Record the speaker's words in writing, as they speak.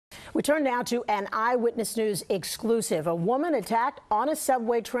We turn now to an Eyewitness News exclusive. A woman attacked on a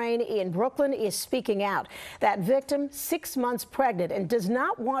subway train in Brooklyn is speaking out. That victim, 6 months pregnant and does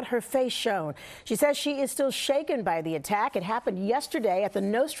not want her face shown. She says she is still shaken by the attack. It happened yesterday at the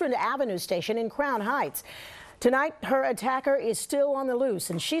Nostrand Avenue station in Crown Heights. Tonight, her attacker is still on the loose,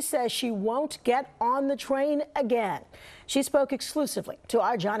 and she says she won't get on the train again. She spoke exclusively to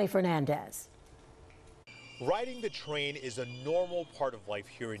our Johny Fernandez. Riding the train is a normal part of life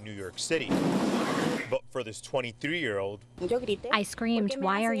here in New York City. But for this 23-year-old, I screamed,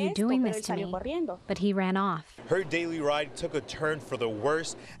 "Why are you doing this to me?" But he ran off. Her daily ride took a turn for the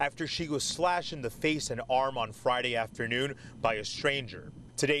worse after she was slashed in the face and arm on Friday afternoon by a stranger.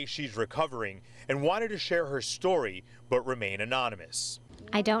 Today she's recovering and wanted to share her story but remain anonymous.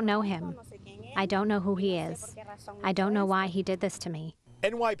 I don't know him. I don't know who he is. I don't know why he did this to me.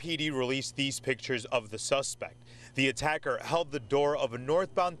 NYPD released these pictures of the suspect. The attacker held the door of a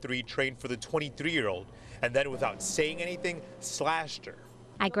northbound 3 train for the 23-year-old and then, without saying anything, slashed her.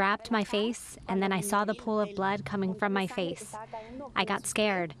 I grabbed my face and then I saw the pool of blood coming from my face. I got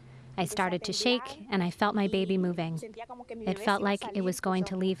scared. I started to shake and I felt my baby moving. It felt like it was going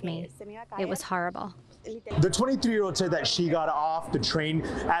to leave me. It was horrible. The 23-year-old said that she got off the train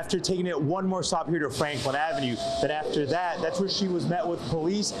after taking it one more stop here to Franklin Avenue. Then after that, that's where she was met with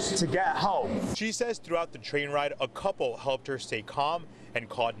police to get help. She says throughout the train ride, a couple helped her stay calm and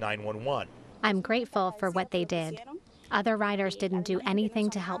called 911. I'm grateful for what they did. Other riders didn't do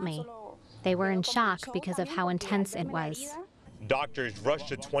anything to help me. They were in shock because of how intense it was. Doctors rushed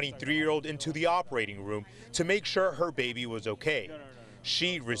the 23-year-old into the operating room to make sure her baby was okay.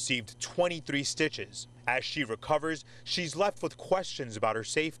 She received 23 stitches. As she recovers, she's left with questions about her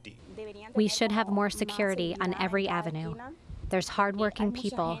safety. We should have more security on every avenue. There's hardworking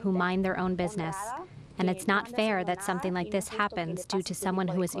people who mind their own business, and it's not fair that something like this happens due to someone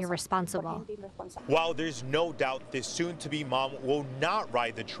who is irresponsible. While there's no doubt this soon-to-be mom will not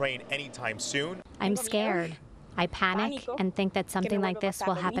ride the train anytime soon, I'm scared. I panic and think that something like this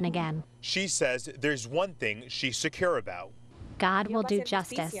will happen again. She says there's one thing she's secure about. God will do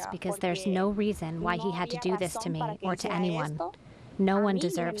justice because there's no reason why he had to do this to me or to anyone. No one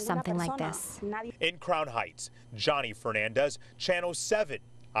deserves something like this. In Crown Heights, Johny Fernandez, Channel 7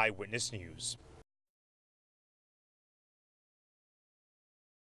 Eyewitness News.